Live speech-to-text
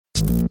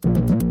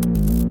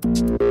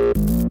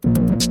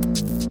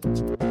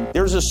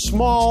There's a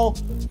small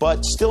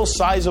but still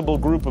sizable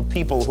group of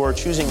people who are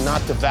choosing not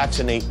to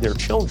vaccinate their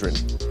children.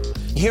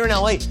 Here in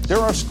LA, there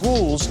are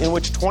schools in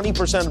which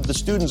 20% of the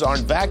students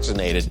aren't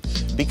vaccinated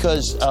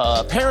because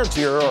parents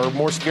here are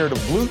more scared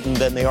of gluten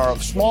than they are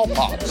of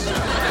smallpox.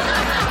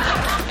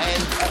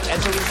 And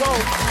as a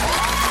result,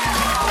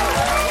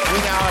 we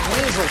now have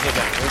measles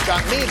again. We've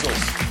got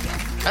measles.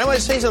 I want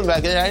to say something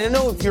about that. I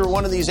know if you're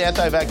one of these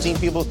anti-vaccine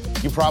people,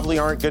 you probably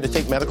aren't going to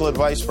take medical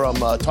advice from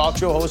talk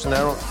show hosts, and I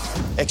don't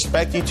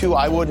expect you to.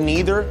 I wouldn't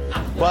either.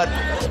 But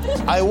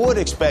I would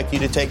expect you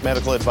to take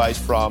medical advice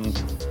from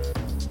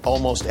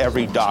almost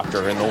every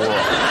doctor in the world.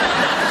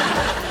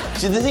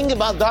 See, the thing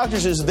about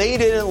doctors is they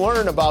didn't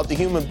learn about the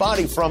human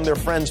body from their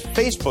friend's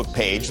Facebook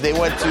page. They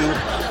went to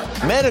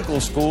medical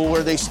school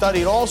where they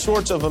studied all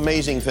sorts of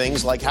amazing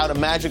things, like how to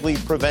magically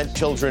prevent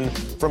children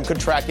from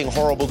contracting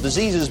horrible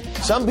diseases.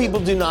 Some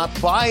people do not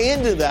buy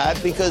into that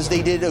because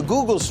they did a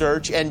Google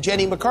search and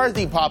Jenny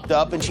McCarthy popped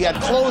up and she had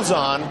clothes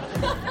on,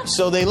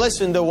 so they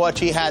listened to what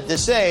she had to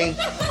say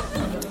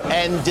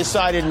and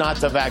decided not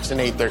to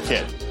vaccinate their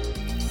kid.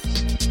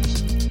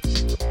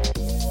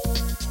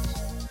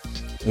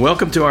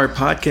 Welcome to our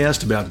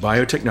podcast about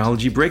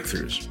biotechnology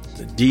breakthroughs,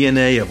 the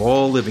DNA of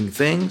all living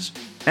things,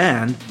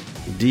 and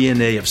the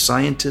DNA of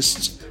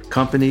scientists,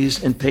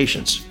 companies, and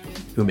patients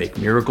who make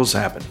miracles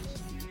happen.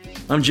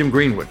 I'm Jim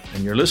Greenwood,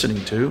 and you're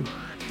listening to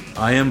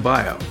I Am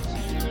Bio.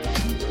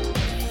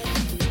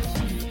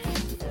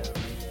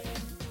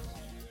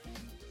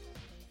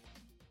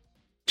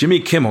 Jimmy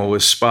Kimmel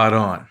was spot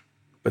on,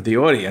 but the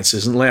audience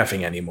isn't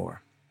laughing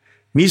anymore.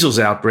 Measles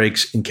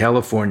outbreaks in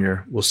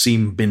California will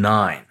seem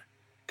benign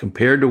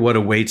compared to what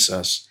awaits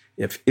us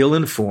if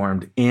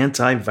ill-informed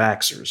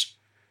anti-vaxxers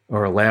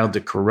are allowed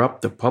to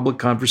corrupt the public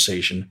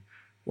conversation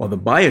while the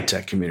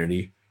biotech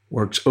community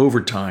works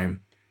overtime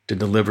to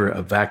deliver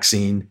a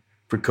vaccine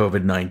for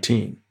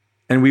COVID-19.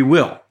 And we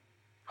will,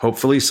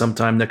 hopefully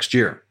sometime next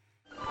year.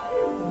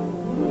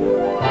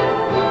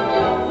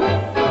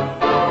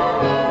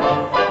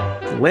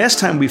 The last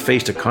time we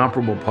faced a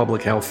comparable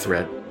public health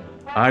threat,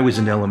 I was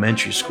in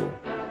elementary school.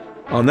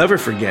 I'll never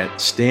forget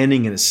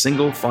standing in a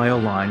single file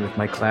line with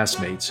my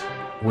classmates,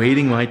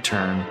 waiting my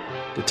turn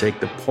to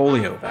take the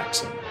polio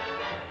vaccine.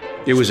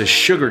 It was a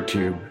sugar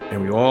cube,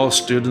 and we all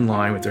stood in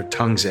line with our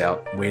tongues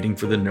out, waiting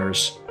for the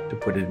nurse to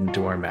put it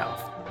into our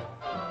mouth.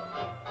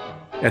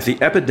 At the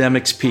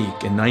epidemic's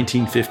peak in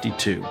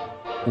 1952,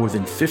 more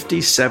than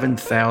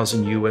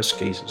 57,000 U.S.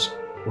 cases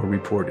were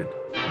reported.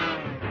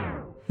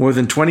 More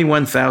than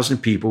 21,000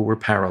 people were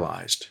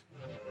paralyzed.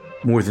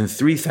 More than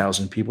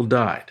 3,000 people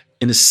died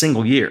in a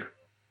single year.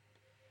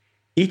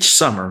 Each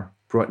summer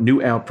brought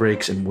new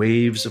outbreaks and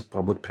waves of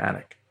public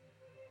panic.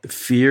 The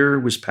fear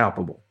was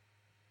palpable,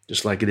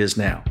 just like it is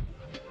now.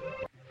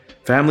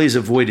 Families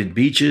avoided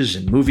beaches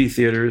and movie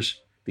theaters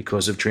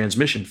because of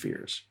transmission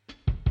fears.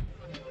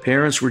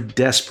 Parents were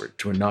desperate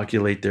to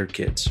inoculate their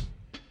kids.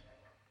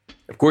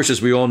 Of course,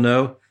 as we all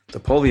know, the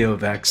polio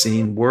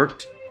vaccine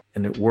worked,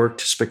 and it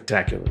worked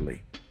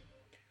spectacularly.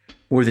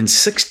 More than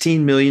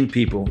 16 million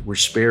people were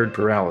spared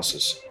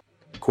paralysis,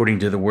 according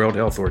to the World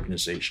Health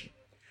Organization.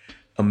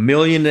 1.5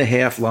 million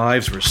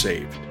lives were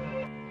saved.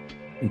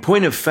 In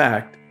point of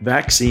fact,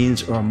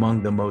 vaccines are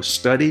among the most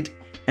studied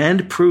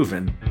and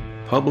proven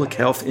public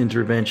health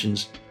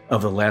interventions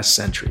of the last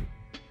century.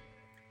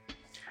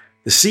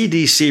 The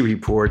CDC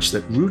reports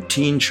that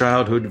routine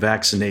childhood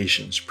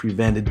vaccinations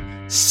prevented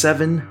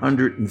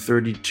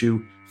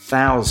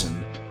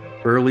 732,000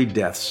 early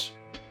deaths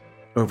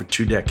over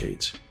 2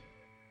 decades.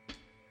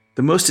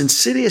 The most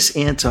insidious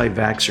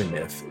anti-vaxxer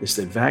myth is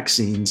that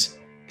vaccines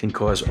can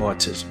cause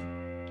autism.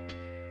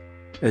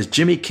 As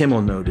Jimmy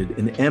Kimmel noted,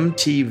 an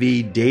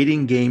MTV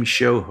dating game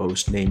show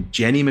host named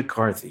Jenny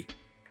McCarthy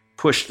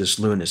pushed this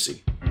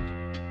lunacy,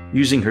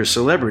 using her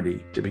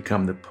celebrity to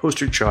become the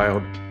poster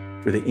child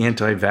for the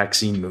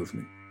anti-vaccine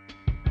movement.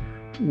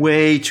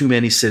 Way too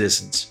many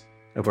citizens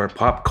of our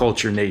pop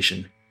culture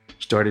nation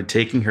started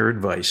taking her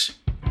advice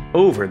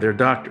over their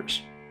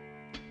doctors.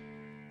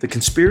 The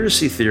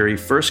conspiracy theory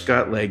first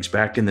got legs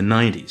back in the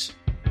 90s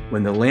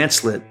when the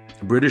Lancet,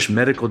 a British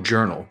medical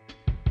journal,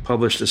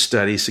 published a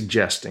study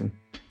suggesting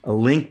a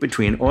link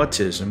between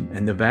autism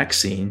and the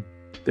vaccine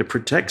that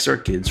protects our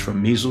kids from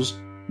measles,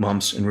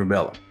 mumps, and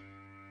rubella.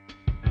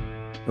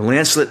 The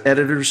Lancet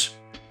editors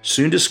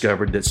soon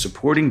discovered that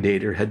supporting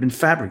data had been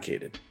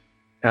fabricated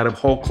out of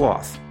whole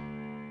cloth.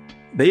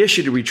 They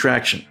issued a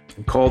retraction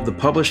and called the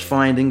published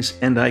findings,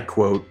 and I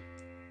quote,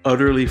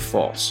 utterly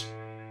false.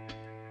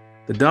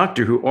 The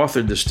doctor who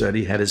authored the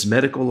study had his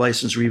medical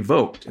license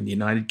revoked in the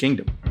United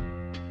Kingdom.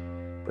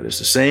 But as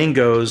the saying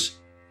goes,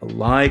 a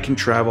lie can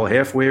travel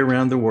halfway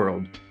around the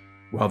world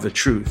while the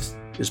truth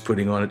is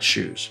putting on its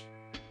shoes.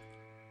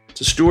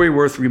 It's a story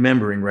worth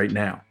remembering right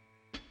now,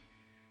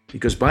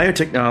 because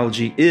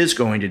biotechnology is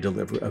going to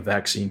deliver a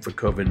vaccine for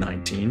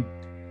COVID-19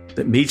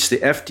 that meets the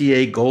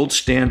FDA gold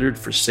standard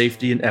for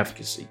safety and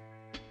efficacy.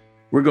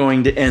 We're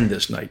going to end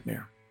this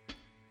nightmare.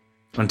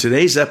 On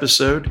today's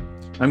episode,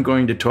 I'm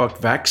going to talk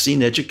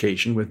vaccine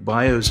education with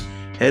BIO's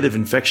head of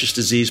infectious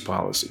disease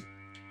policy.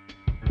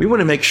 We want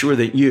to make sure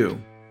that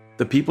you,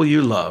 the people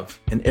you love,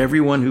 and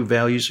everyone who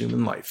values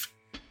human life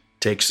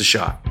takes the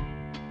shot.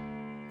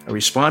 A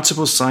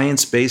responsible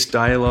science-based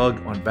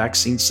dialogue on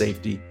vaccine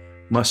safety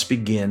must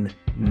begin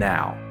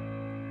now,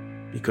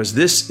 because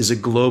this is a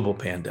global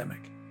pandemic,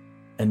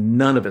 and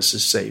none of us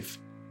is safe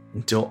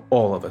until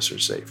all of us are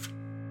safe.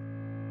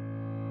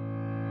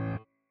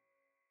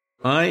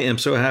 I am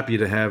so happy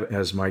to have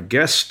as my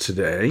guest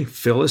today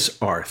Phyllis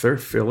Arthur.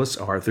 Phyllis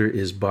Arthur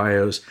is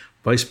BIO's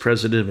Vice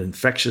President of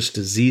Infectious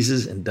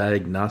Diseases and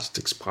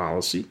Diagnostics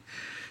Policy.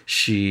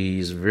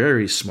 She's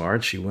very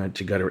smart. She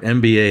got her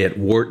MBA at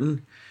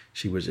Wharton.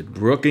 She was at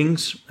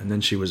Brookings, and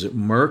then she was at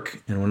Merck.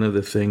 And one of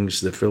the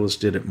things that Phyllis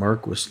did at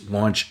Merck was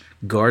launch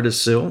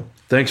Gardasil.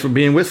 Thanks for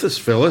being with us,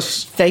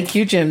 Phyllis. Thank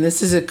you, Jim.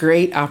 This is a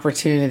great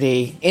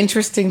opportunity.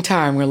 Interesting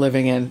time we're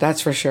living in,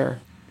 that's for sure.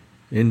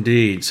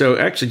 Indeed. So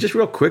actually, just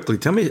real quickly,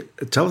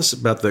 tell us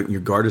about your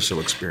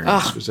Gardasil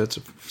experience, because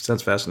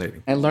sounds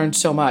fascinating. I learned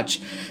so much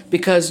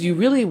because you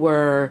really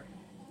were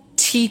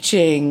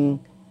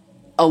teaching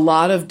a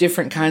lot of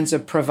different kinds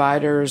of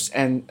providers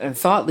and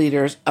thought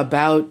leaders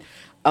about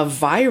a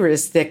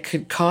virus that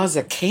could cause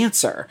a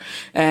cancer.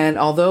 And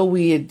although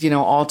we had,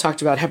 all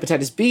talked about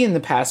hepatitis B in the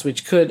past,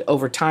 which could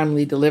over time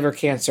lead to liver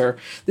cancer,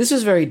 this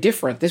was very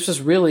different. This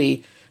was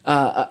really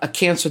a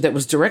cancer that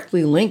was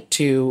directly linked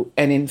to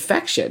an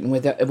infection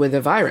with a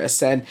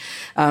virus, and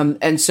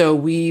so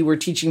we were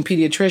teaching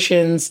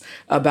pediatricians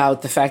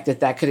about the fact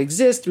that could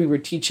exist. We were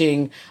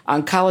teaching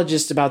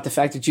oncologists about the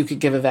fact that you could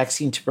give a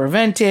vaccine to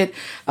prevent it,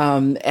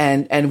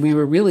 and we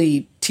were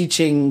really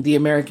teaching the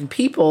American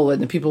people and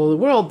the people of the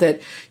world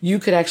that you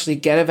could actually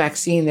get a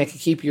vaccine that could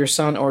keep your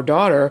son or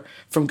daughter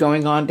from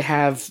going on to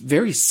have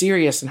very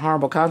serious and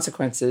horrible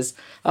consequences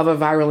of a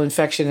viral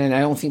infection. And I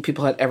don't think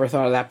people had ever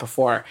thought of that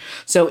before.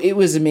 So it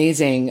was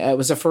amazing. It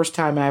was the first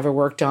time I ever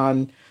worked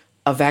on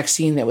a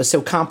vaccine that was so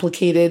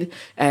complicated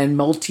and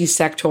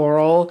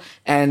multi-sectoral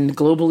and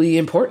globally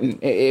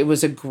important. It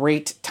was a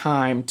great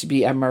time to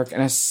be at Merck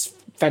and a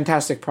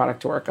fantastic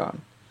product to work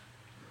on.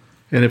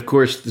 And of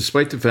course,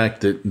 despite the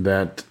fact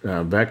that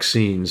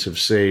vaccines have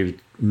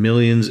saved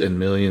millions and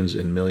millions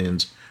and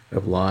millions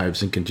of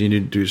lives and continue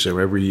to do so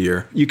every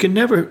year, you can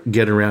never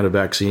get around a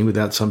vaccine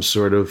without some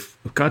sort of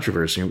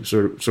controversy.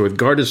 So with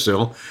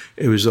Gardasil,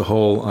 it was the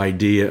whole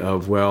idea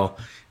of,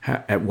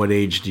 at what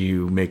age do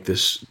you make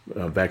this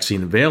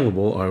vaccine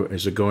available? Or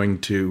is it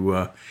going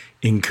to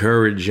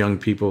encourage young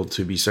people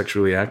to be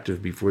sexually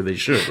active before they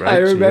should, right? I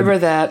remember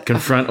that.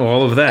 Confront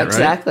all of that,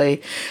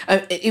 exactly.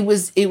 Right?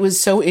 Exactly. It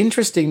was so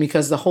interesting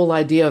because the whole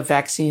idea of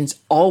vaccines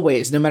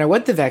always, no matter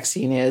what the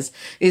vaccine is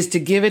to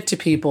give it to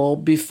people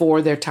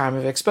before their time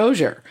of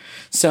exposure.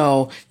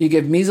 So you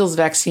give measles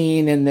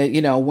vaccine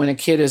when a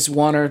kid is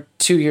 1 or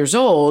 2 years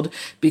old,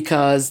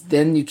 because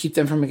then you keep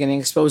them from getting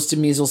exposed to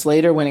measles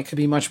later when it could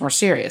be much more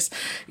serious.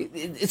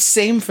 It's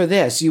same for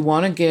this. You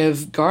want to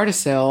give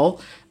Gardasil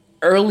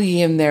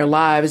early in their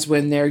lives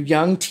when they're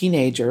young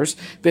teenagers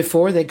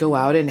before they go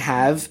out and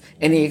have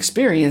any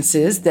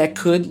experiences that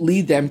could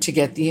lead them to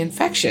get the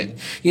infection.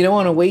 You don't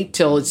want to wait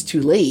till it's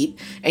too late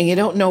and you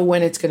don't know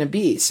when it's going to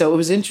be. So it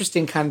was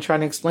interesting kind of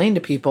trying to explain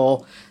to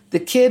people, the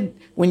kid,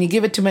 when you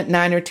give it to them at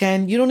 9 or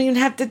 10, you don't even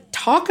have to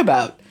talk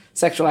about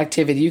sexual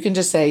activity. You can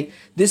just say,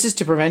 this is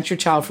to prevent your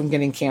child from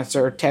getting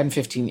cancer 10,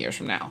 15 years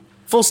from now.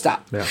 Full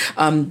stop. Yeah.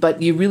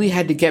 But you really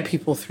had to get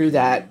people through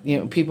that.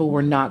 People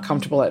were not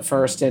comfortable at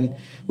first, and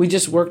we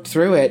just worked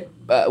through it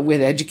with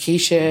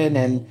education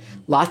and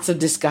lots of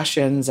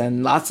discussions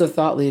and lots of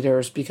thought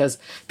leaders, because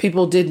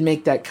people did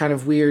make that kind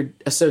of weird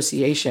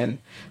association,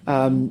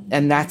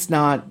 and that's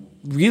not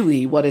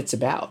really what it's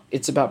about.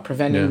 It's about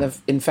preventing the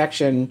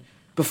infection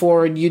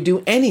before you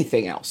do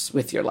anything else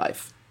with your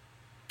life.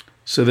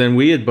 So then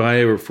we at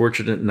BIO were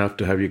fortunate enough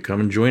to have you come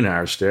and join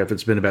our staff.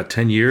 It's been about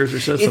 10 years or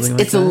so, something like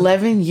that? It's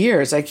 11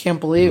 years. I can't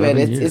believe it.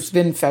 It's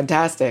been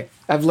fantastic.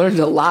 I've learned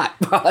a lot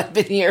while I've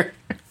been here.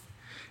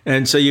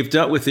 And so you've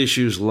dealt with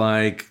issues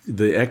like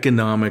the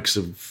economics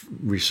of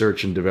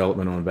research and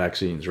development on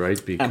vaccines, right?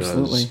 Because,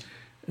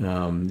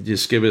 absolutely.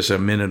 Just give us a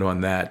minute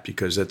on that,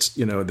 because that's,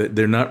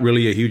 they're not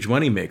really a huge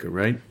moneymaker,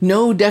 right?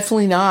 No,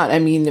 definitely not. I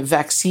mean,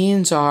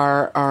 vaccines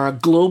are a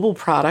global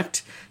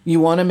product. You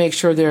want to make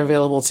sure they're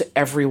available to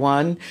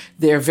everyone.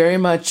 They're very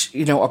much,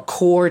 a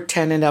core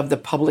tenet of the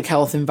public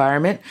health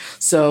environment.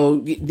 So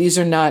these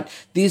are not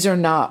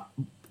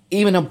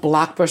even a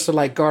blockbuster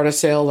like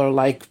Gardasil or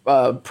like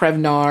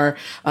Prevnar.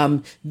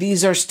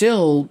 These are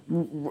still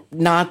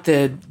not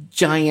the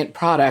giant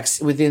products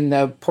within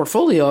the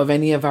portfolio of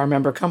any of our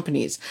member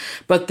companies,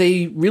 but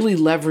they really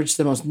leverage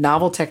the most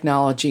novel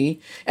technology,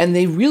 and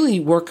they really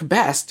work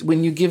best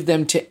when you give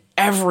them to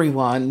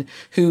everyone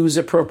who's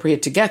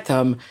appropriate to get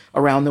them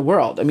around the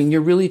world. I mean,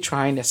 you're really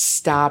trying to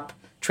stop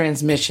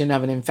transmission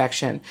of an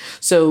infection.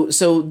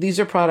 So these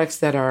are products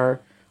that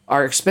are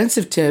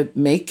expensive to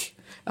make.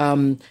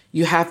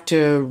 You have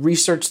to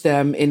research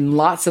them in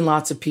lots and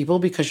lots of people,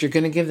 because you're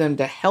going to give them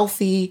to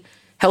healthy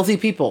healthy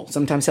people,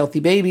 sometimes healthy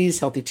babies,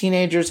 healthy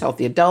teenagers,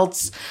 healthy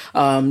adults,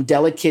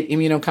 delicate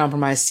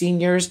immunocompromised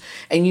seniors,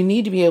 and you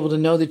need to be able to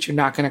know that you're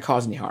not going to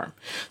cause any harm.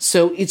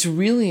 So it's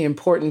really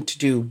important to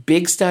do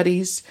big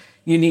studies.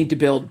 You need to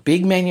build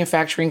big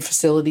manufacturing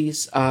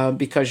facilities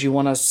because you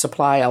want to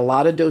supply a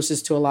lot of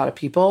doses to a lot of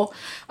people.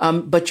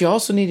 But you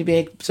also need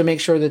to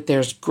make sure that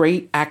there's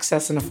great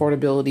access and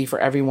affordability for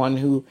everyone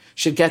who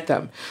should get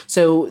them.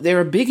 So they're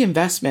a big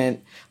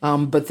investment,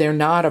 but they're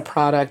not a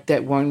product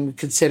that one would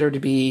consider to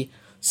be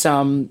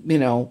some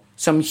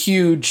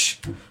huge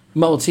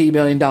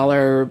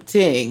multi-billion-dollar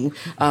thing.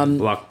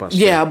 Blockbuster.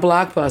 Yeah,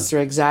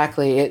 blockbuster,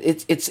 exactly.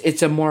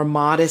 It's a more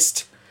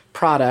modest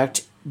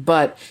product,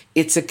 but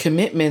it's a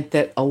commitment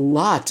that a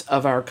lot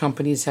of our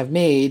companies have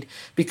made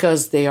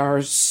because they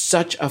are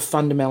such a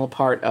fundamental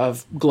part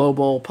of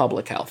global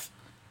public health.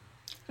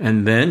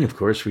 And then, of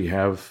course, we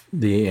have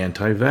the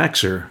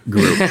anti-vaxxer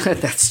group.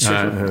 That's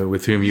true.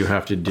 With whom you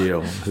have to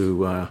deal,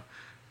 who...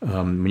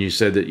 when you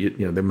said that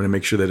they're going to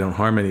make sure they don't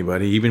harm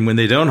anybody, even when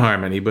they don't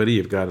harm anybody,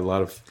 you've got a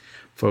lot of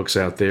folks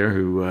out there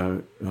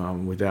who,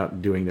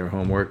 without doing their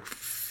homework,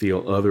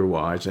 feel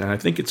otherwise. And I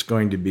think it's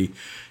going to be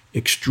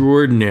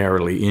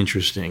extraordinarily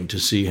interesting to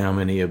see how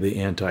many of the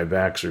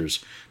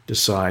anti-vaxxers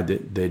decide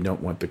that they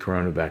don't want the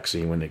corona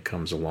vaccine when it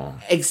comes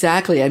along.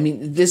 Exactly. I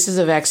mean, this is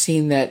a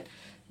vaccine that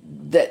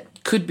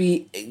could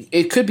be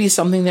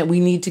something that we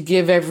need to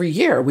give every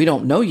year. We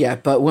don't know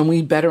yet, but when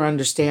we better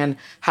understand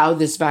how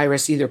this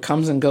virus either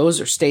comes and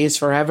goes or stays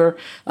forever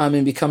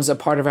and becomes a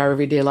part of our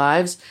everyday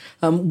lives,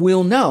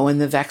 we'll know.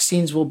 And the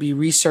vaccines will be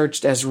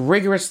researched as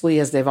rigorously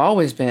as they've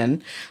always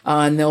been,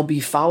 and they'll be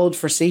followed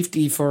for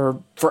safety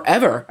for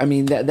forever. I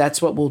mean,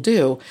 that's what we'll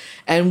do.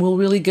 And we'll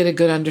really get a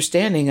good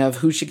understanding of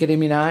who should get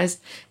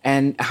immunized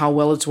and how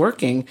well it's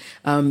working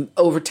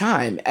over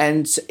time.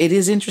 And it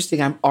is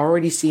interesting. I'm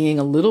already seeing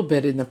a little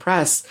bit in the press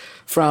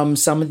from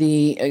some of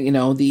the,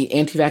 the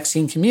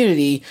anti-vaccine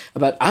community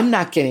about, I'm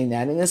not getting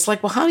that. And it's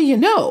like, well, how do you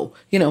know?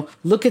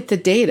 Look at the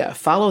data,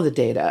 follow the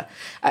data.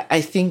 I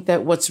think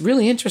that what's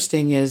really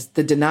interesting is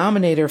the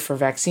denominator for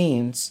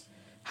vaccines,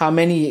 how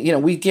many,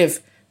 we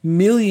give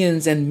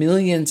millions and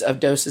millions of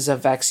doses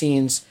of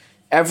vaccines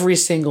every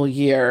single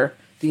year,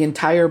 the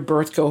entire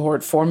birth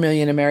cohort, 4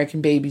 million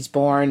American babies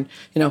born,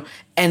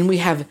 and we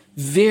have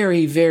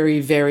very, very,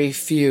 very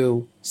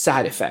few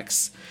side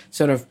effects.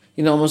 Sort of,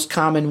 most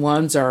common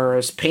ones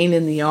are pain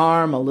in the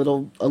arm, a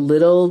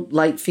little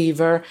light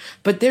fever,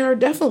 but there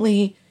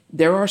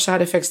are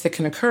side effects that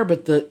can occur,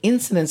 but the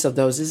incidence of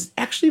those is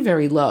actually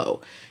very low.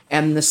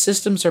 And the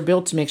systems are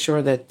built to make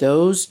sure that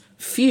those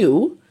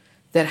few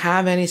that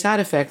have any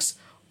side effects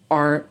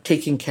are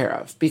taken care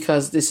of,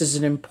 because this is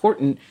an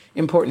important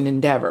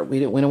endeavor. We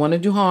don't want to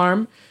do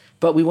harm,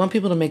 but we want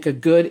people to make a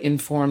good,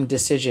 informed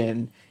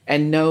decision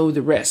and know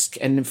the risk.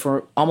 And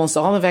for almost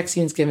all the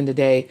vaccines given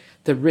today,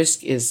 the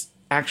risk is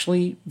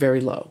actually very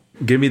low.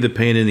 Give me the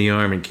pain in the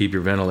arm and keep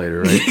your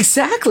ventilator, right?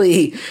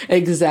 Exactly.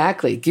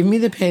 Give me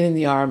the pain in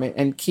the arm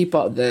and keep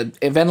the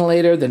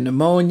ventilator, the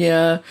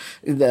pneumonia.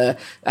 I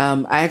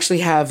actually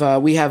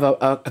have we have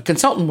a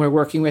consultant we're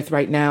working with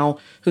right now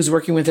who's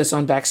working with us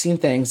on vaccine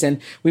things, and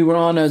we were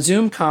on a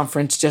Zoom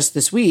conference just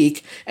this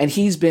week, and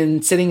he's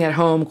been sitting at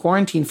home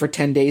quarantined for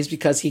 10 days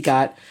because he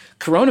got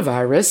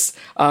coronavirus.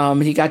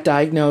 He got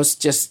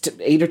diagnosed just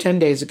 8 or 10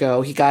 days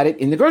ago. He got it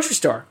in the grocery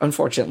store,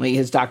 unfortunately,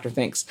 his doctor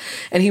thinks.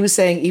 And he was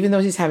saying, even though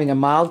he's having a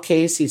mild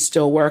case, he's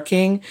still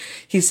working.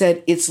 He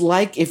said, it's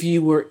like if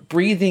you were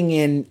breathing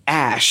in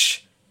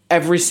ash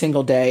every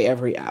single day,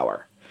 every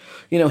hour.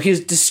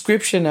 His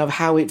description of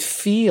how it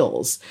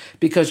feels,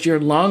 because your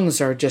lungs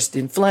are just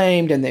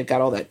inflamed and they've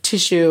got all that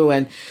tissue.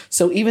 And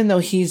so even though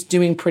he's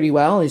doing pretty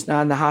well, he's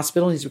not in the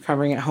hospital, he's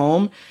recovering at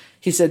home,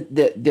 he said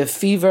the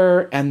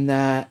fever and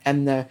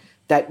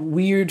that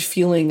weird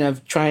feeling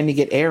of trying to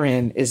get air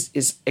in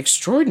is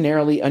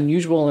extraordinarily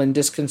unusual and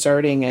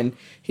disconcerting, and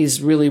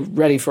he's really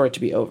ready for it to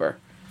be over.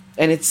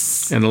 And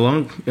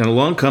along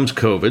comes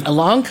COVID.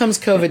 Along comes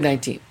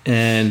COVID-19.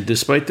 And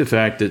despite the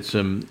fact that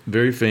some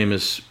very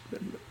famous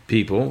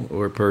people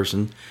or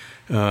person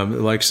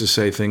likes to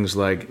say things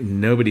like,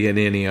 nobody had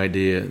any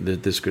idea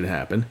that this could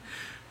happen,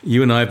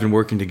 you and I have been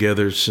working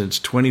together since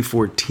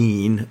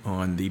 2014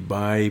 on the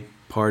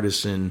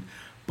Bipartisan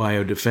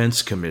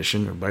Biodefense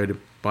Commission, or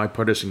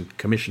Bipartisan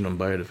Commission on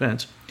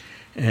Biodefense.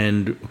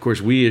 And, of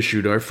course, we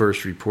issued our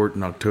first report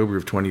in October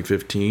of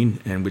 2015,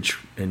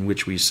 in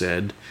which we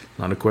said,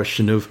 not a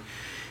question of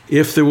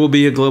if there will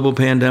be a global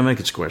pandemic,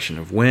 it's a question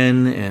of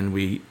when. And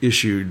we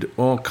issued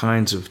all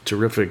kinds of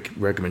terrific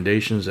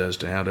recommendations as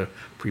to how to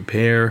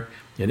prepare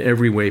in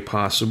every way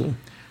possible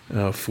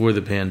for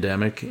the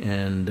pandemic.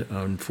 And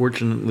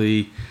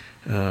unfortunately,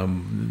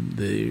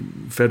 the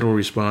federal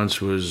response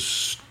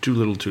was too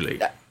little too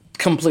late.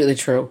 Completely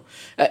true.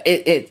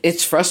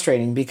 It's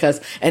frustrating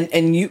because,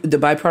 and you, the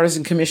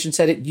Bipartisan Commission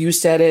said it, you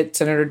said it,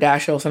 Senator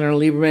Daschle, Senator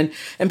Lieberman,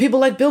 and people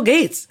like Bill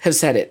Gates have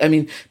said it. I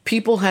mean,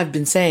 people have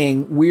been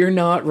saying, we're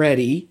not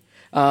ready.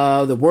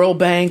 The World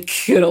Bank,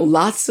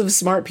 lots of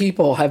smart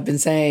people have been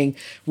saying,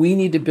 we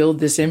need to build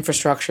this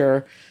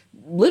infrastructure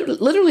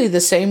literally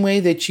the same way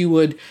that you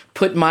would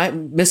put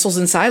missiles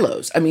in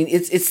silos. I mean,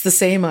 it's the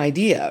same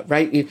idea,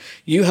 right?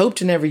 You hope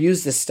to never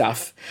use this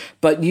stuff,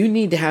 but you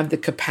need to have the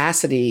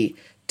capacity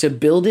to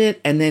build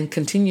it and then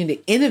continue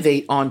to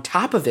innovate on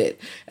top of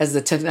it as the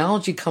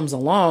technology comes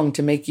along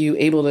to make you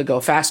able to go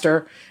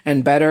faster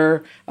and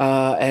better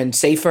and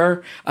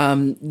safer.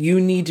 You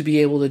need to be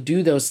able to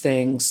do those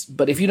things.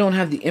 But if you don't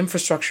have the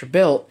infrastructure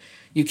built,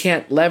 you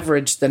can't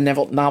leverage the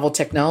novel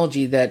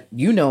technology that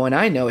you know and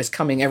I know is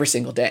coming every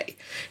single day.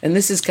 And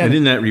this is kind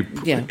in of...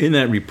 in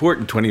that report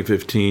in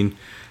 2015,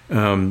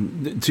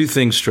 two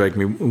things strike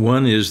me.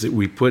 One is that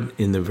we put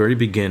in the very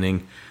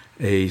beginning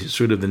a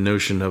sort of the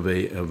notion of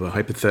a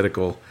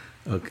hypothetical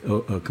a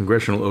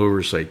congressional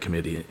oversight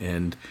committee,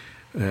 and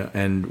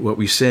what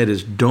we said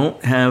is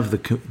don't have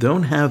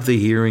the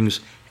hearings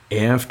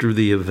after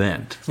the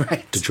event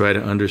right. to try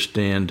to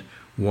understand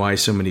why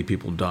so many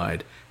people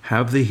died.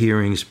 Have the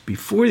hearings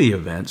before the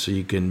event so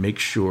you can make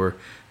sure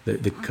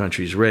that the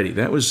country's ready.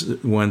 That was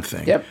one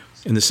thing. Yep.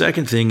 And the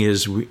second thing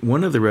is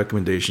one of the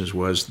recommendations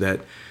was that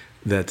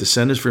the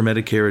Centers for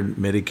Medicare and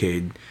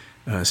Medicaid,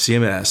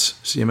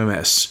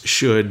 CMS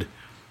should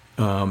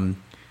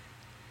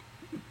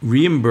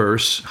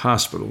reimburse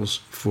hospitals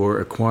for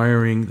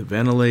acquiring the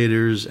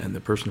ventilators and the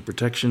personal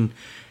protection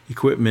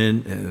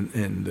equipment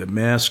and the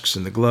masks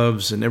and the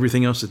gloves and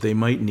everything else that they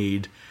might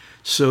need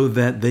so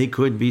that they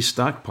could be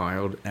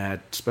stockpiled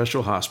at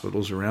special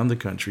hospitals around the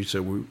country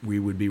so we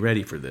would be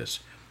ready for this.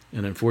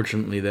 And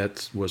unfortunately,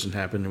 that wasn't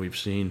happening. We've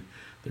seen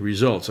the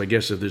results. I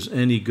guess if there's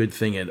any good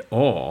thing at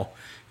all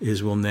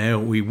is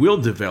we will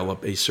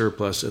develop a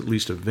surplus, at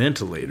least of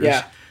ventilators.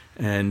 Yeah.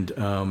 And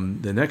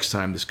the next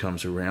time this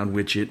comes around,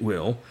 which it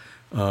will,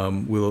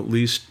 we'll at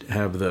least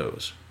have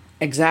those.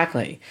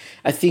 Exactly.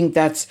 I think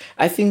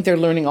they're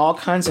learning all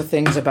kinds of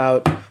things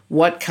about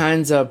what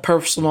kinds of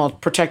personal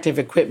protective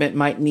equipment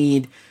might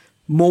need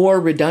more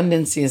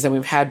redundancies than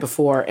we've had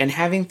before, and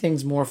having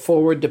things more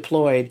forward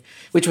deployed,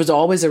 which was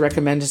always a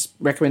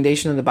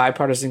recommendation of the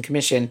Bipartisan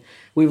Commission.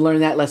 We've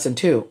learned that lesson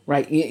too,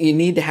 right? You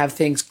need to have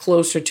things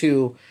closer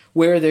to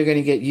where they're going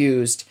to get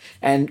used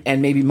and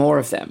maybe more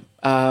of them.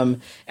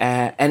 And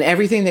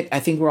everything that I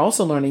think we're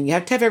also learning, you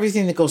have to have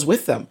everything that goes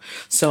with them.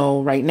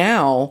 So right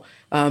now,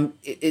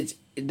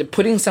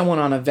 putting someone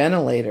on a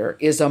ventilator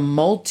is a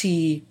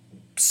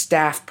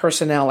multi-staff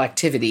personnel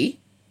activity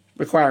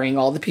requiring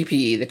all the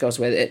PPE that goes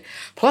with it,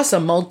 plus a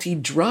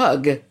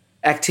multi-drug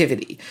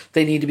activity.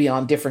 They need to be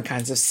on different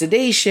kinds of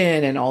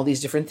sedation and all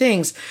these different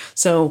things.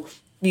 So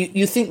we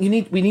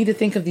need to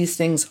think of these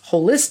things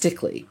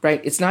holistically, right?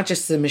 It's not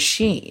just the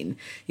machine.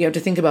 You have to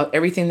think about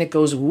everything that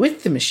goes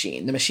with the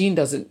machine. The machine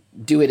doesn't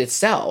do it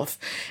itself.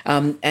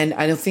 And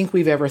I don't think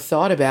we've ever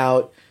thought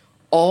about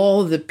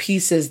all the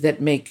pieces that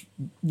make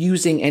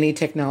using any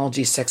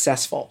technology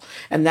successful.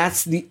 And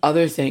that's the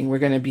other thing we're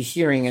going to be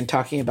hearing and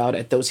talking about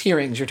at those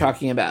hearings you're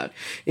talking about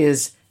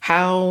is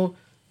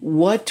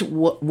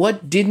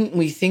what didn't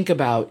we think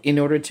about in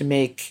order to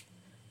make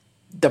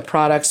the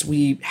products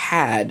we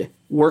had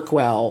work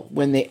well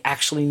when they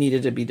actually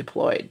needed to be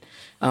deployed.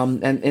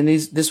 And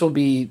this will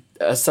be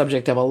a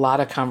subject of a lot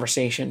of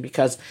conversation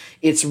because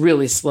it's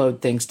really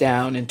slowed things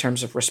down in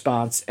terms of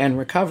response and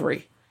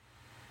recovery.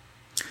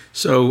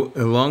 So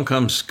along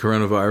comes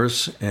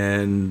coronavirus,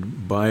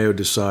 and BIO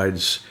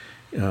decides,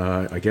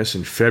 I guess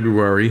in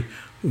February,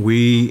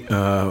 we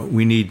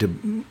need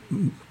to,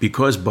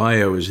 because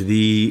BIO is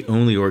the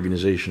only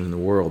organization in the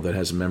world that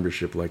has a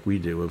membership like we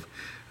do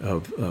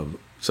of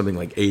something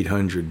like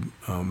 800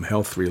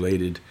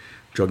 health-related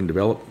drug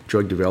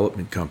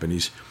development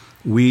companies.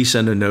 We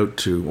send a note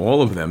to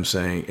all of them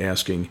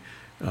asking,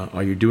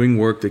 are you doing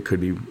work that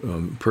could be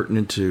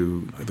pertinent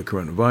to the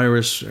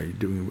coronavirus?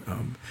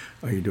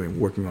 Are you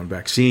working on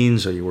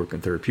vaccines? Are you working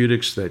on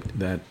therapeutics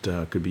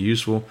that could be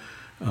useful?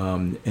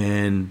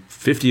 And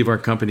 50 of our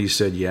companies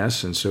said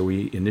yes, and so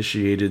we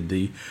initiated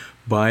the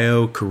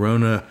BIO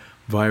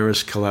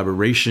Coronavirus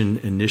Collaboration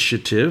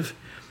Initiative,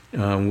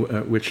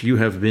 which you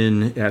have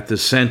been at the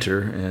center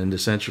and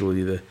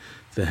essentially the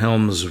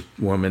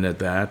helmswoman at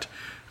that.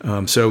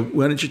 So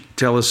why don't you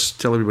tell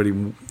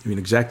everybody,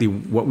 exactly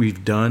what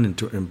we've done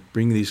and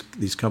bring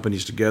these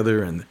companies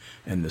together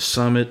and the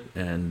summit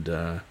and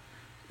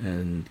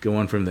go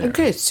on from there.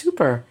 Okay,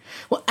 super.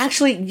 Well,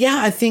 actually, yeah,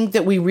 I think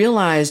that we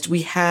realized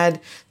we had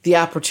the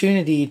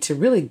opportunity to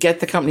really get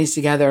the companies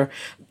together.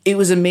 It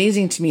was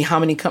amazing to me how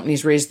many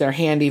companies raised their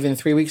hand even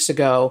 3 weeks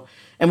ago.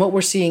 And what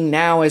we're seeing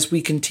now as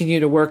we continue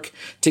to work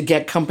to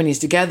get companies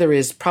together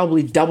is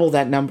probably double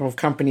that number of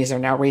companies are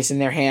now raising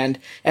their hand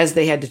as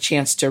they had the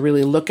chance to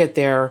really look at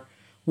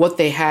what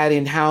they had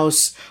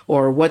in-house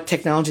or what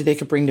technology they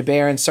could bring to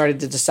bear and started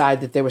to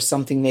decide that there was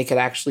something they could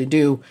actually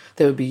do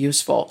that would be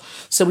useful.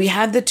 So we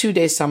had the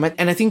 2-day summit.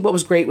 And I think what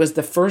was great was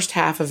the first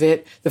half of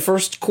it, the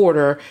first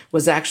quarter,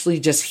 was actually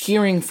just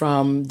hearing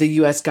from the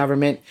U.S.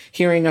 government,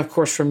 hearing, of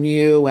course, from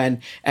you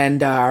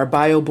and our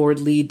bio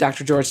board lead,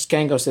 Dr. George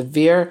Scangos at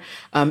VIIR,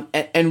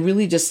 and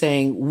really just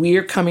saying,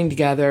 we're coming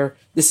together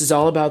This is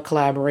all about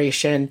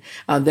collaboration.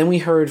 Then we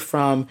heard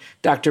from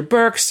Dr.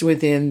 Birx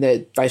within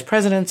the Vice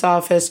President's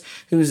office,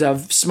 who's a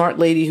smart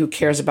lady who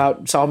cares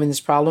about solving this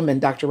problem, and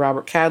Dr.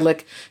 Robert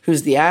Kadlec,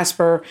 who's the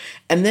ASPR.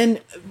 And then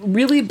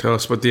really... Tell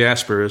us what the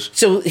ASPR is.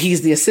 So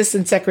he's the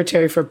Assistant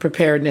Secretary for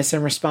Preparedness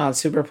and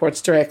Response, who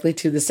reports directly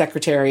to the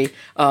Secretary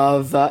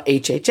of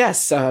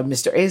HHS,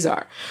 Mr.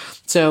 Azar.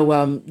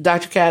 So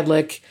Dr.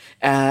 Kadlec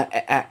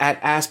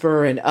at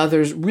ASPR and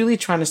others really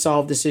trying to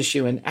solve this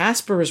issue. And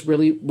ASPR is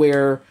really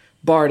where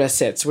BARDA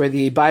sits, where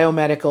the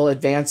Biomedical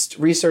Advanced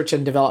Research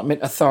and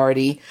Development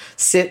Authority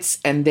sits,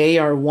 and they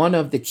are one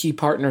of the key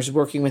partners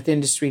working with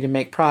industry to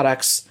make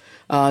products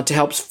to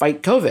help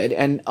fight COVID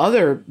and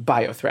other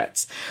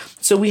biothreats.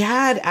 So we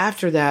had,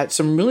 after that,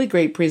 some really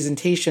great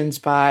presentations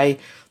by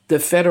the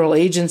federal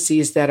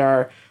agencies that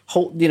are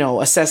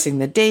assessing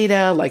the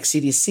data, like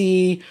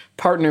CDC,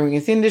 partnering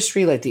with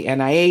industry, like the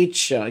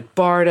NIH, like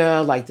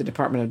BARDA, like the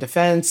Department of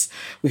Defense.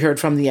 We heard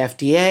from the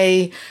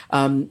FDA.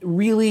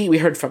 We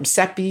heard from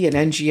CEPI,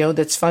 an NGO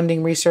that's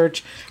funding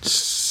research.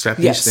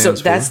 CEPI yes,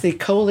 stands so that's the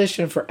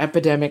Coalition for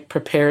Epidemic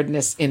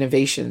Preparedness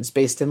Innovations,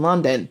 based in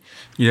London.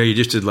 You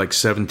just did like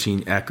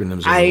 17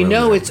 acronyms. I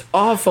know, it's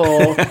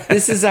awful.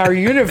 This is our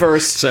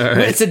universe.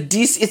 Sorry. It's a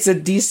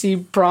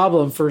DC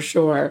problem for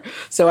sure.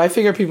 So I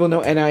figure people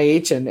know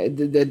NIH and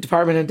the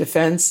Department of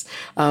Defense,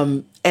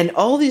 and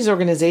all these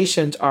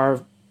organizations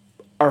are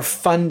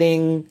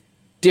funding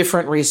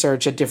different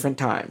research at different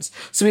times.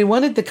 So we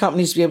wanted the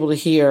companies to be able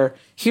to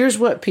here's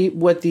what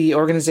the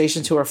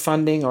organizations who are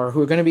funding or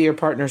who are going to be your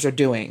partners are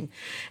doing.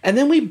 And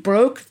then we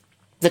broke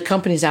the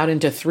companies out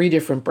into 3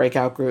 different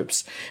breakout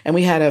groups. And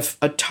we had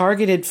a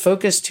targeted,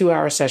 focused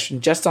 2-hour session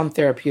just on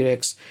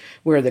therapeutics,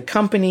 where the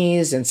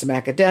companies and some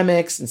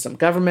academics and some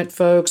government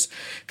folks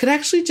could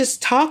actually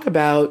just talk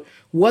about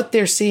what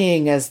they're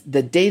seeing as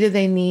the data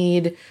they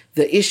need,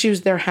 the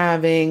issues they're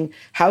having,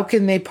 how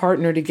can they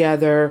partner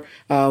together,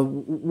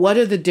 what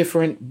are the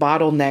different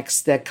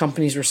bottlenecks that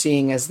companies were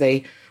seeing as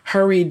they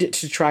hurried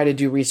to try to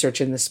do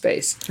research in the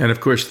space. And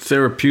of course,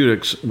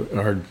 therapeutics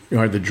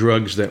are the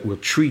drugs that will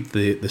treat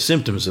the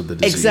symptoms of the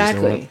disease.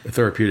 Exactly. A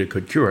therapeutic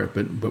could cure it,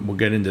 but we'll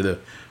get into the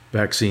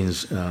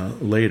vaccines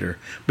later.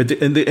 But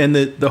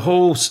the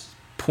whole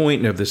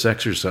point of this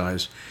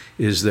exercise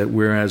is that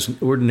whereas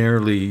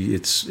ordinarily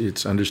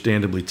it's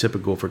understandably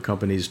typical for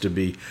companies to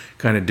be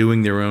kind of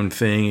doing their own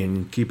thing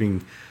and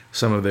keeping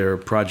some of their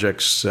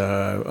projects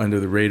under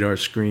the radar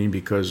screen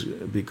because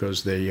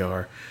they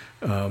are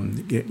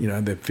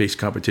they face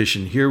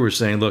competition. Here we're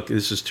saying, look,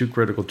 this is too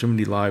critical, too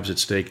many lives at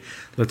stake.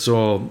 Let's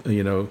all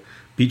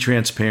be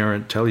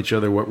transparent, tell each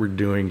other what we're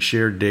doing,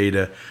 share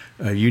data.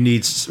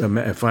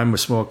 If I'm a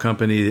small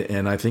company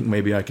and I think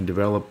maybe I can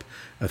develop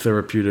a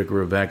therapeutic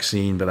or a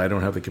vaccine, but I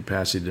don't have the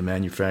capacity to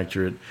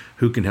manufacture it,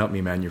 who can help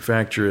me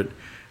manufacture it?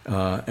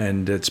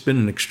 And it's been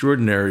an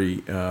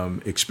extraordinary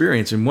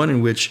experience, and one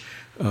in which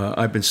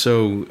I've been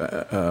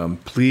so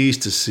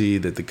pleased to see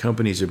that the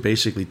companies are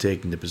basically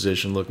taking the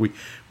position, look,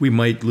 we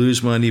might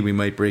lose money, we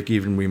might break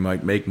even, we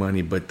might make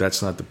money, but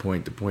that's not the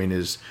point. The point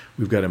is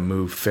we've got to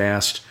move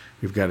fast.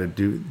 We've got to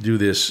do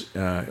this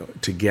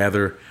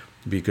together,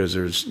 because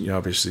there's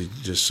obviously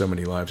just so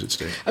many lives at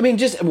stake. I mean,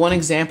 just one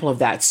example of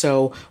that.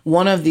 So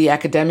one of the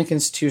academic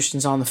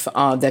institutions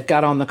that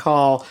got on the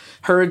call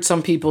heard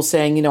some people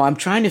saying, I'm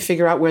trying to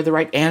figure out where the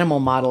right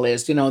animal model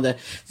is,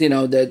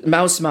 the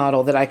mouse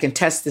model that I can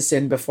test this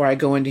in before I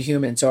go into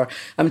humans, or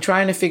I'm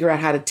trying to figure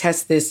out how to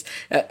test this,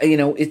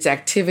 its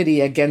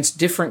activity against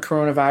different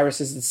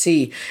coronaviruses and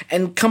see.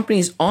 And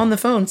companies on the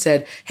phone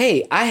said,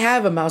 hey, I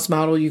have a mouse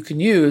model you can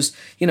use,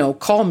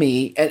 call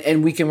me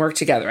and we can work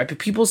together. Right? But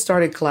people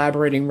started collaborating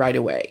right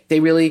away.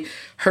 They really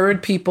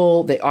heard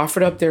people. They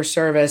offered up their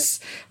service.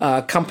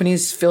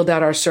 Companies filled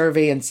out our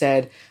survey and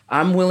said,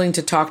 I'm willing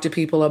to talk to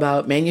people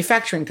about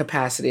manufacturing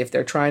capacity if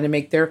they're trying to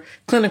make their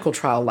clinical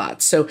trial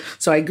lots. So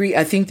I agree.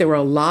 I think there were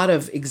a lot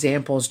of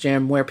examples,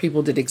 Jim, where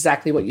people did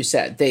exactly what you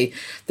said. They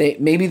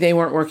maybe they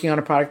weren't working on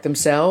a product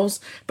themselves,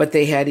 but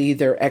they had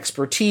either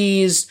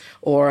expertise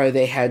or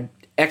they had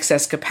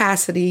excess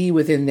capacity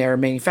within their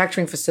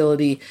manufacturing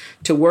facility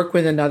to work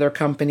with another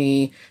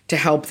company to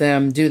help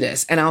them do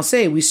this. And I'll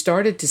say we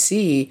started to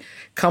see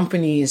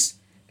companies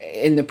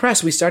in the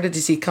press, we started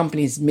to see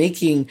companies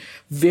making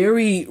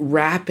very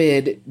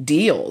rapid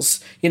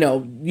deals.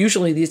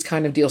 Usually these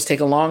kind of deals take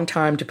a long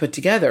time to put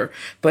together,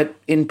 but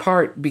in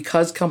part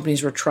because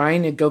companies were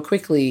trying to go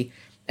quickly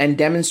and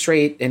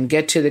demonstrate and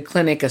get to the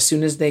clinic as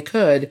soon as they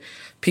could,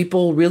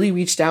 people really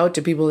reached out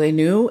to people they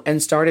knew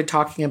and started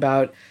talking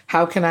about,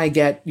 how can I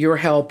get your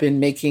help in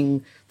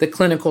making the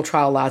clinical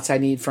trial lots I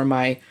need for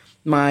my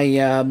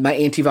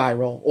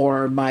antiviral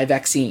or my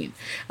vaccine.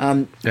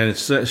 And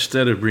it's,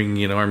 instead of bringing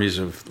in armies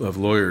of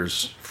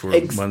lawyers for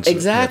months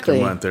exactly.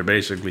 after month, they're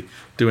basically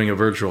doing a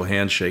virtual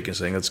handshake and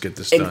saying, let's get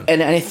this done.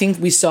 And I think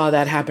we saw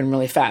that happen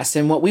really fast.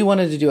 And what we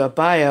wanted to do at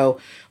Bio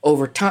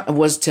over time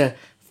was to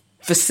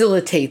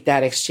facilitate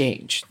that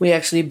exchange. We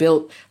actually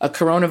built a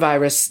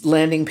coronavirus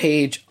landing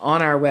page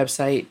on our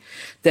website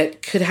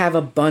that could have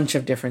a bunch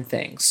of different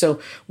things. So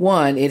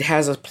one, it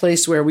has a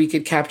place where we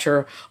could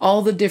capture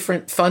all the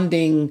different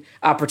funding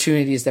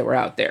opportunities that were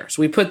out there.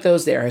 So we put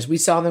those there. As we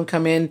saw them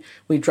come in,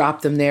 we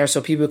dropped them there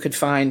so people could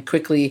find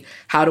quickly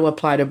how to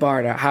apply to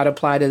BARDA, how to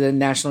apply to the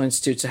National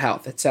Institutes of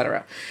Health, et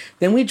cetera.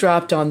 Then we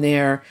dropped on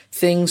there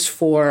things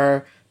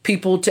for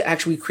people to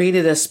actually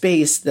created a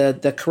space,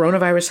 the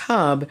coronavirus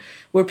hub,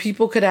 where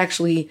people could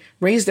actually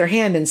raise their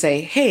hand and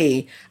say,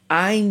 hey,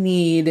 I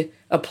need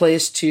a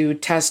place to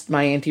test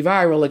my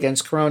antiviral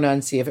against corona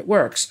and see if it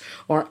works,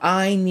 or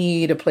I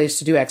need a place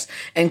to do X.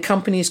 And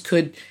companies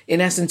could, in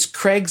essence,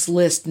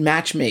 Craigslist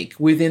matchmake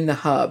within the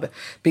hub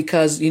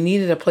because you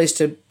needed a place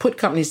to put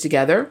companies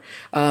together.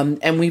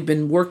 And we've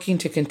been working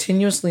to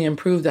continuously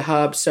improve the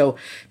hub so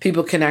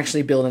people can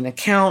actually build an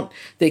account.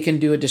 They can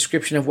do a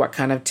description of what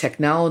kind of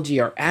technology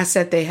or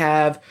asset they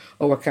have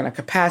or what kind of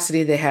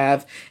capacity they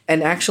have,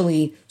 and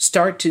actually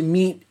start to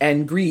meet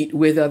and greet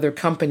with other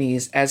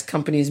companies as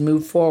companies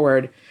move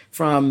forward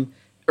from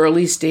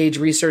early stage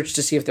research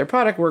to see if their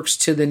product works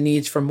to the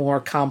needs for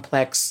more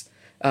complex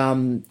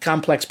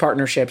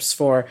partnerships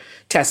for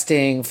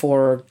testing,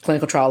 for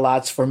clinical trial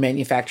lots, for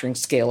manufacturing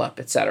scale up,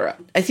 et cetera.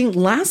 I think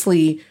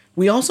lastly,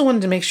 we also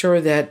wanted to make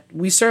sure that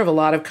we serve a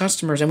lot of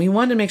customers and we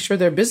wanted to make sure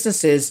their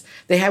businesses,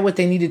 they had what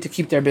they needed to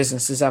keep their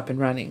businesses up and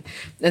running.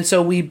 And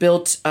so we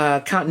built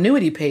a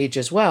continuity page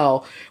as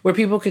well where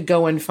people could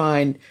go and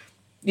find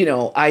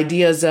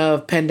ideas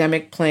of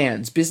pandemic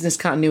plans, business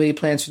continuity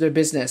plans for their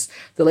business,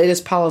 the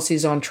latest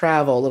policies on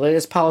travel, the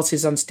latest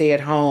policies on stay at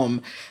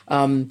home,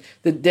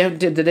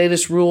 the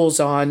latest rules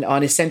on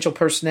essential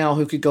personnel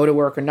who could go to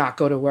work or not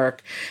go to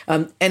work.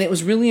 And it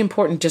was really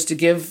important just to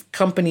give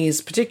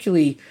companies,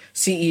 particularly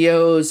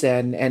CEOs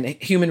and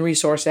human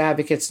resource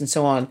advocates and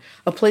so on,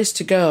 a place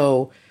to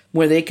go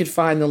where they could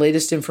find the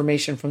latest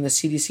information from the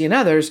CDC and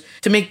others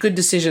to make good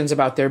decisions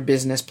about their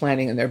business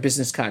planning and their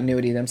business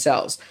continuity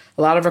themselves.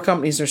 A lot of our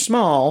companies are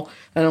small,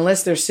 and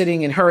unless they're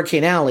sitting in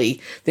Hurricane Alley,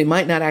 they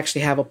might not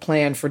actually have a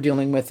plan for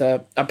dealing with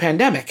a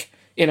pandemic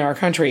in our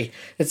country.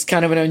 It's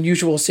kind of an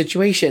unusual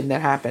situation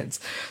that happens.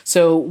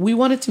 So we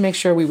wanted to make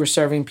sure we were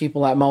serving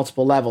people at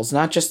multiple levels,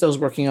 not just those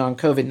working on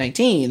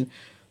COVID-19,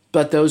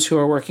 but those who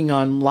are working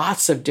on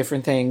lots of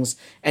different things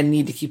and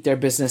need to keep their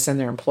business and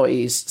their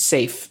employees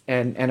safe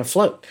and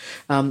afloat.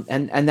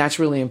 And that's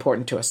really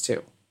important to us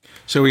too.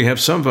 So we have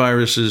some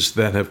viruses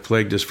that have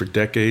plagued us for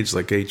decades,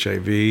 like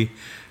HIV,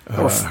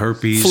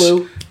 herpes,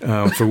 flu,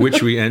 for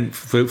which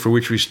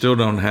we still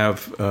don't have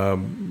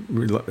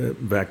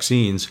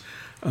vaccines.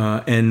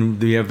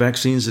 And we have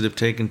vaccines that have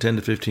taken 10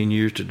 to 15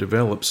 years to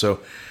develop. So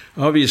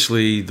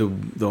obviously,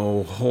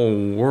 the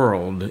whole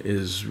world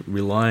is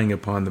relying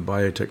upon the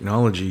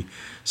biotechnology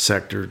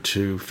sector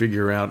to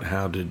figure out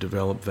how to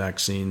develop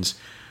vaccines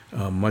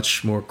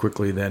much more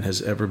quickly than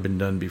has ever been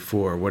done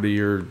before. Are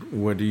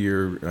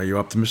you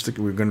optimistic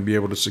we're going to be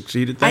able to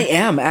succeed at that? I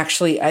am,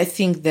 actually. I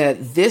think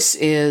that this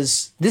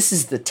is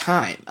the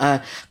time.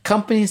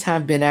 Companies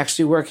have been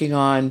actually working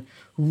on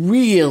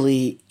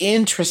really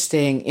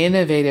interesting,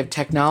 innovative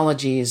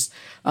technologies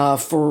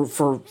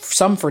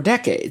for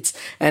decades.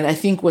 And I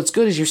think what's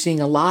good is you're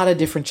seeing a lot of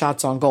different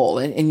shots on goal.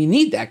 And you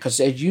need that because,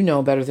 as you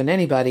know better than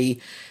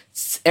anybody,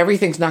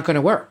 everything's not going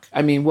to work.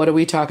 I mean, what do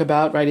we talk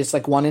about, right? It's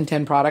like 1 in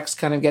 10 products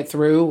kind of get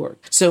through.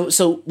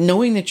 So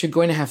knowing that you're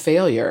going to have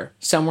failure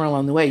somewhere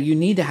along the way, you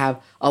need to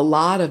have a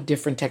lot of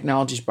different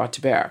technologies brought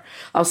to bear.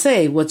 I'll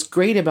say what's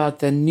great about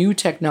the new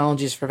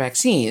technologies for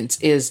vaccines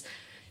is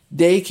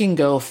they can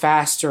go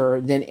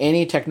faster than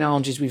any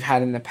technologies we've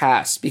had in the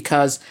past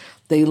because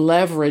they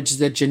leverage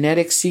the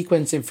genetic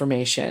sequence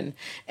information.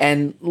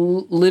 And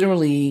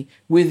literally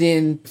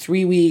within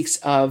 3 weeks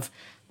of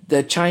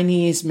the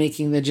Chinese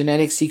making the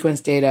genetic sequence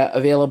data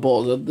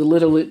available,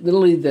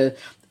 literally the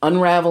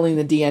unraveling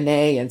the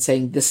DNA and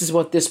saying this is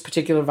what this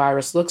particular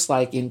virus looks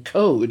like in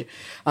code,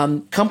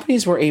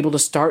 companies were able to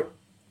start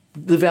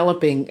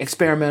developing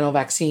experimental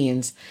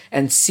vaccines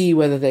and see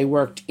whether they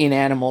worked in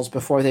animals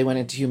before they went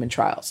into human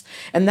trials.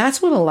 And that's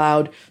what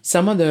allowed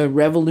some of the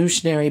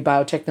revolutionary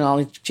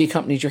biotechnology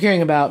companies you're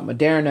hearing about,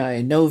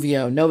 Moderna,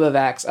 Inovio,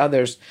 Novavax,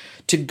 others,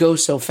 to go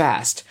so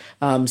fast.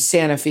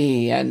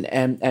 Sanofi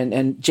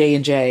and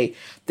J&J,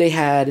 they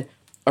had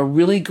a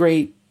really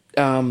great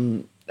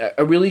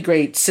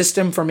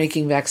system for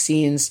making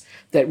vaccines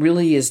that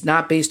really is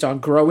not based on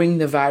growing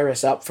the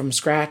virus up from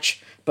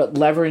scratch, but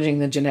leveraging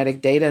the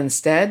genetic data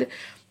instead.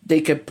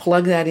 They could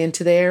plug that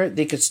into there.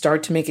 They could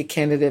start to make a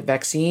candidate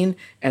vaccine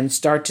and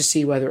start to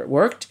see whether it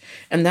worked.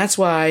 And that's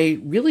why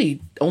really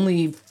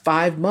only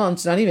 5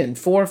 months, not even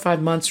 4 or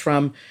 5 months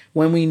from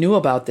when we knew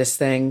about this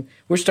thing,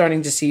 we're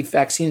starting to see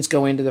vaccines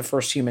go into the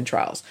first human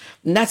trials.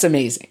 And that's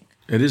amazing.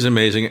 It is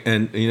amazing.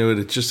 And,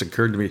 it just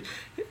occurred to me,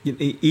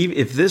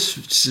 if this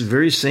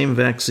very same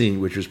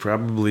vaccine, which was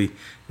probably,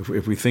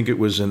 if we think it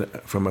was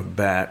from a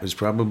bat, was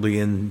probably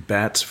in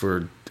bats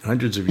for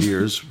hundreds of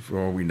years, for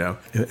all we know,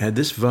 had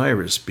this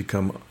virus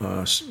become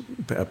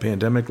a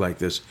pandemic like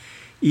this,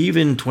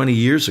 even 20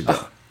 years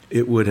ago,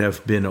 it would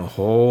have been a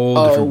whole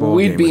different ballgame.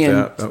 We'd be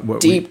in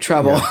deep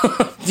trouble.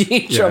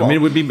 Deep trouble. I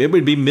mean, it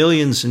would be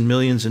millions and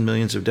millions and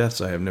millions of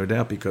deaths. I have no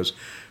doubt, because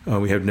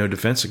we have no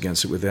defense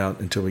against it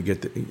until we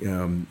get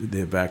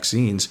the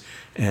vaccines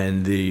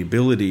and the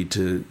ability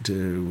to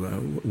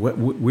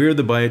where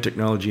the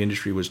biotechnology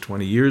industry was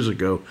 20 years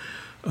ago.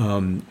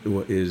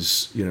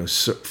 Is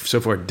so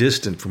far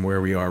distant from where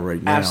we are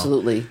right now.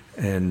 Absolutely.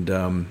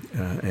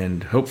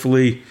 And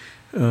hopefully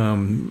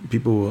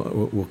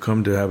people will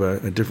come to have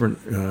a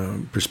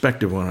different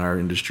perspective on our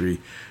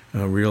industry,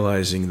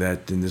 realizing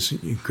that in this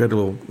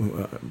incredible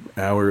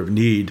hour of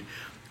need,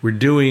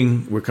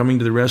 we're coming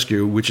to the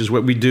rescue, which is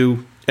what we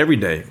do every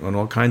day on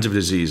all kinds of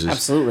diseases.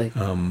 Absolutely.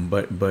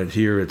 But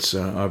here it's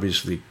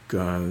obviously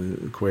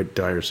quite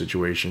dire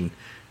situation.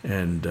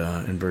 And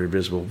very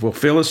visible. Well,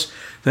 Phyllis,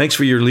 thanks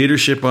for your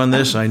leadership on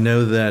this. I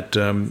know that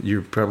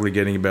you're probably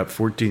getting about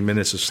 14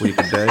 minutes of sleep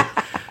a day,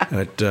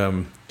 but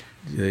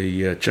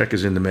the check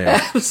is in the mail.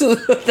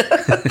 Absolutely,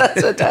 that's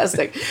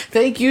fantastic.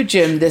 Thank you,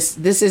 Jim. This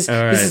is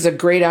a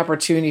great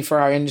opportunity for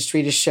our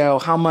industry to show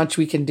how much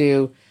we can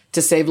do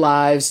to save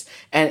lives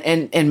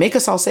and make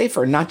us all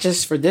safer, not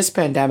just for this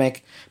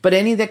pandemic, but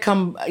any that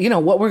come,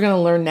 what we're going to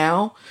learn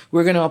now,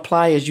 we're going to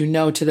apply, as you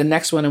know, to the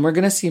next one. And we're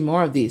going to see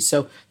more of these.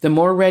 So the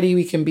more ready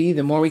we can be,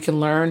 the more we can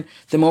learn,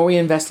 the more we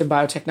invest in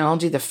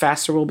biotechnology, the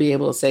faster we'll be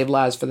able to save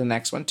lives for the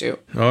next one too.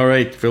 All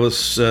right,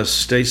 Phyllis,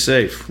 stay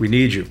safe. We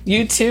need you.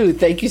 You too.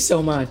 Thank you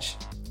so much.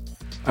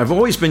 I've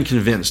always been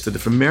convinced that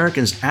if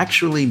Americans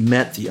actually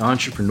met the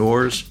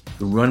entrepreneurs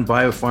who run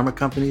biopharma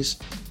companies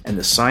and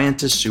the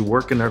scientists who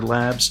work in their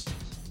labs,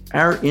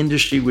 our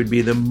industry would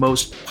be the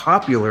most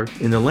popular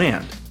in the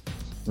land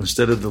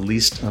instead of the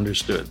least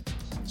understood.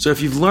 So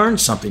if you've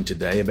learned something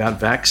today about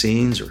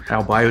vaccines or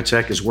how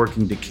biotech is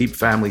working to keep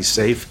families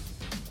safe,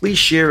 please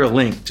share a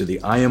link to the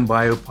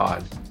IamBio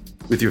Pod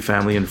with your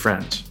family and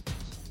friends.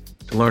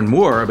 To learn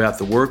more about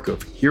the work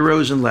of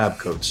heroes and lab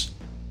coats,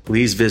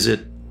 please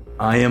visit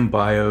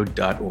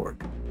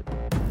iambio.org.